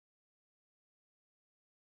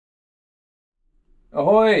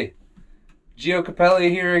Ahoy! Gio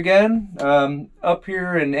Cappelli here again, up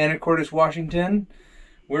here in Anacortes, Washington.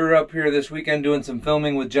 We're up here this weekend doing some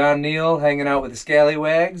filming with John Neal, hanging out with the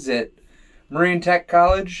Skallywags at Marine Tech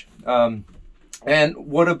College. And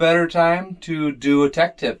what a better time to do a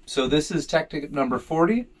tech tip. So this is tech tip number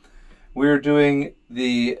 40. We're doing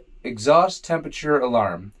the exhaust temperature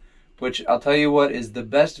alarm, which I'll tell you what is the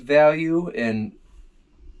best value in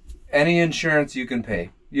any insurance you can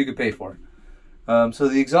pay for. So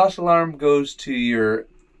the exhaust alarm goes to your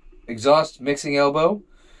exhaust mixing elbow,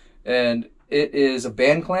 and it is a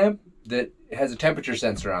band clamp that has a temperature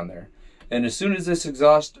sensor on there. And as soon as this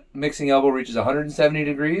exhaust mixing elbow reaches 170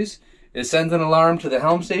 degrees, it sends an alarm to the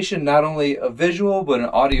helm station, not only a visual, but an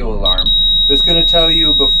audio alarm. It's going to tell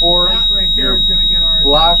you before your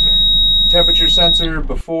block temperature sensor,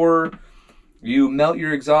 before you melt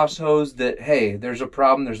your exhaust hose, that, hey, there's a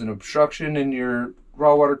problem, there's an obstruction in your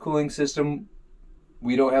raw water cooling system.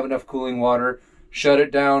 We don't have enough cooling water. Shut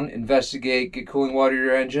it down, investigate, get cooling water to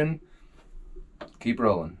your engine. Keep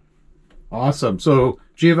rolling. Awesome. So,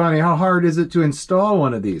 Giovanni, how hard is it to install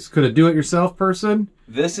one of these? Could a do-it-yourself person?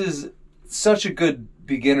 This is such a good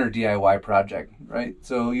beginner DIY project, right?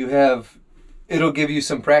 So it'll give you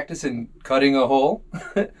some practice in cutting a hole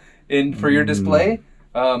for your display.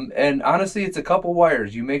 And honestly, it's a couple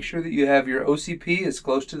wires. You make sure that you have your OCP as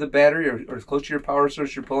close to the battery or as close to your power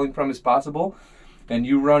source you're pulling from as possible. And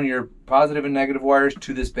you run your positive and negative wires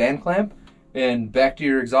to this band clamp and back to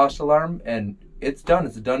your exhaust alarm, and it's done.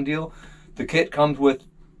 It's a done deal. The kit comes with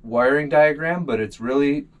wiring diagram, but it's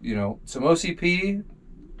really, some OCP,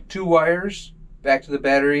 2 wires, back to the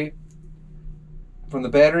battery, from the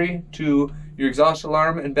battery to your exhaust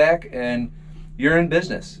alarm and back, and you're in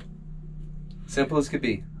business. Simple as could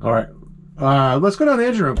be. All right. Let's go down the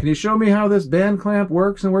engine room. Can you show me how this band clamp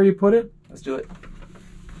works and where you put it? Let's do it.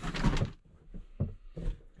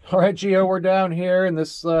 All right, Gio, we're down here in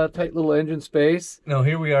this tight little engine space. No,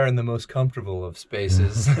 here we are in the most comfortable of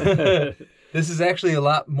spaces. This is actually a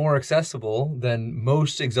lot more accessible than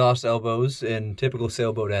most exhaust elbows in typical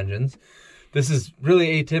sailboat engines. This is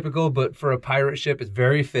really atypical, but for a pirate ship, it's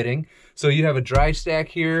very fitting. So you have a dry stack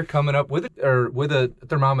here coming up with a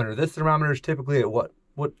thermometer. This thermometer is typically at what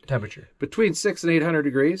temperature? Between 600 and 800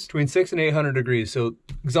 degrees. Between 600 and 800 degrees. So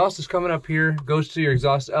exhaust is coming up here, goes to your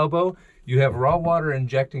exhaust elbow. You have raw water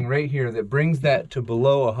injecting right here that brings that to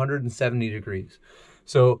below 170 degrees.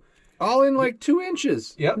 So all in like 2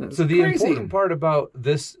 inches. Yep. That's so the crazy. important part about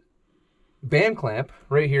this band clamp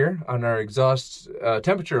right here on our exhaust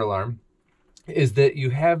temperature alarm is that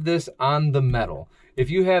you have this on the metal.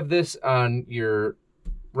 If you have this on your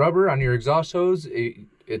rubber, on your exhaust hose,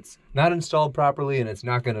 it's not installed properly and it's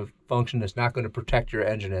not going to function. It's not going to protect your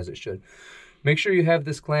engine as it should. Make sure you have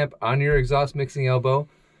this clamp on your exhaust mixing elbow.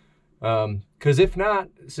 Because if not,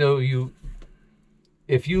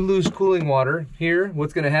 if you lose cooling water here,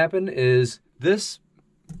 what's going to happen is this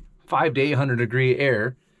 500 to 800 degree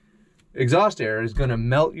exhaust air is going to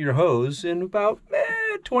melt your hose in about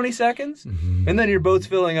 20 seconds. Mm-hmm. And then your boat's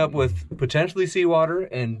filling up with potentially seawater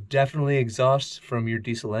and definitely exhaust from your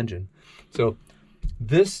diesel engine. So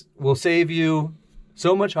this will save you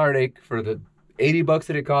so much heartache for the $80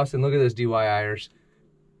 that it costs. And look at this DIYers.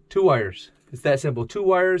 2 wires. It's that simple. 2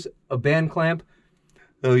 wires, a band clamp.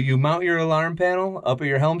 So you mount your alarm panel up at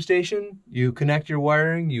your helm station, you connect your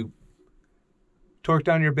wiring, you torque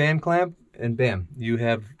down your band clamp, and bam, you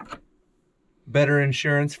have better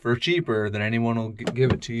insurance for cheaper than anyone will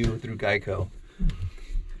give it to you through Geico.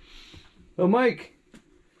 Well, Mike,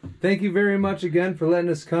 thank you very much again for letting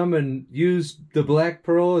us come and use the Black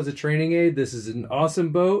Pearl as a training aid. This is an awesome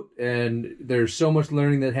boat, and there's so much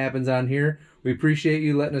learning that happens on here. We appreciate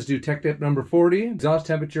you letting us do tech tip number 40, exhaust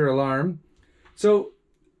temperature alarm. So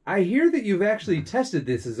I hear that you've actually tested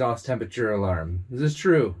this exhaust temperature alarm. Is this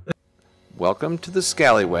true? Welcome to the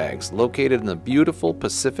Skallywags, located in the beautiful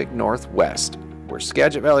Pacific Northwest, where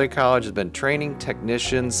Skagit Valley College has been training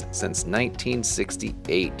technicians since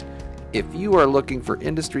 1968. If you are looking for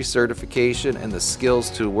industry certification and the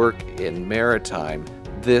skills to work in maritime,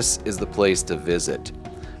 this is the place to visit.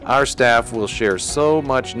 Our staff will share so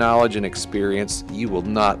much knowledge and experience, you will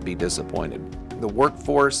not be disappointed. The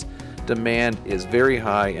workforce demand is very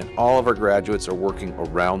high and all of our graduates are working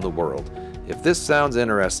around the world. If this sounds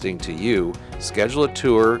interesting to you, schedule a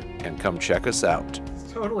tour and come check us out.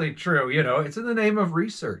 It's totally true. It's in the name of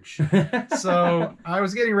research. So I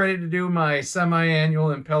was getting ready to do my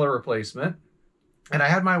semi-annual impeller replacement, and I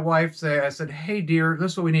had my wife say, I said, hey dear,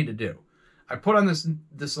 this is what we need to do. I put on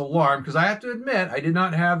this alarm, because I have to admit, I did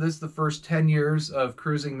not have this the first 10 years of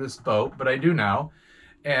cruising this boat, but I do now.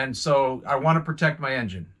 And so I want to protect my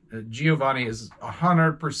engine. Giovanni is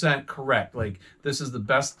 100% correct. Like, this is the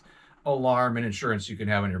best alarm and insurance you can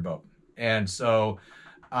have on your boat. And so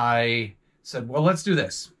I said, well, let's do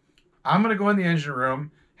this. I'm going to go in the engine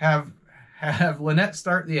room, have Lynette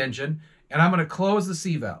start the engine, and I'm going to close the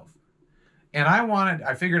C valve. And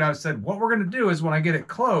I figured out, said, what we're going to do is when I get it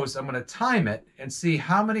closed, I'm going to time it and see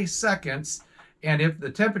how many seconds, and if the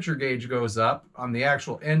temperature gauge goes up on the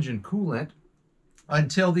actual engine coolant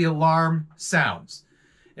until the alarm sounds.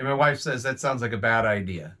 And my wife says, that sounds like a bad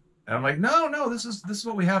idea. And I'm like, no, this is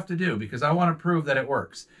what we have to do because I want to prove that it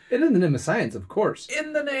works. And in the name of science, of course.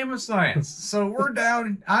 In the name of science. So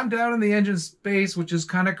I'm down in the engine space, which is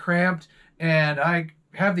kind of cramped, and I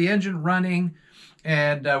have the engine running,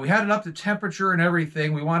 and we had it up to temperature and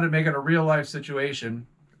everything. We wanted to make it a real life situation.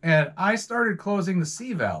 And I started closing the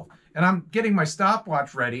C valve, and I'm getting my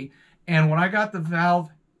stopwatch ready. And when I got the valve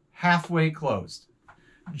halfway closed,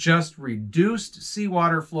 just reduced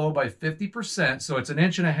seawater flow by 50%. So it's 1.5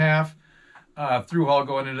 inches through hull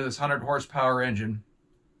going into this 100 horsepower engine.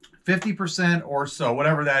 50% or so,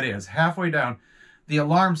 whatever that is, halfway down, the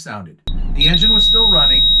alarm sounded. The engine was still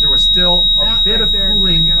running. There was still a bit of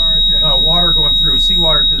cooling water going through,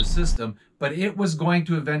 seawater through the system, but it was going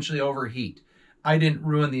to eventually overheat. I didn't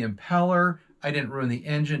ruin the impeller. I didn't ruin the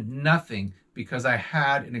engine, nothing, because I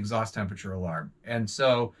had an exhaust temperature alarm. And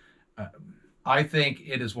so I think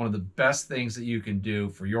it is one of the best things that you can do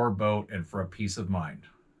for your boat and for a peace of mind.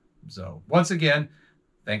 So once again,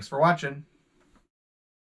 thanks for watching.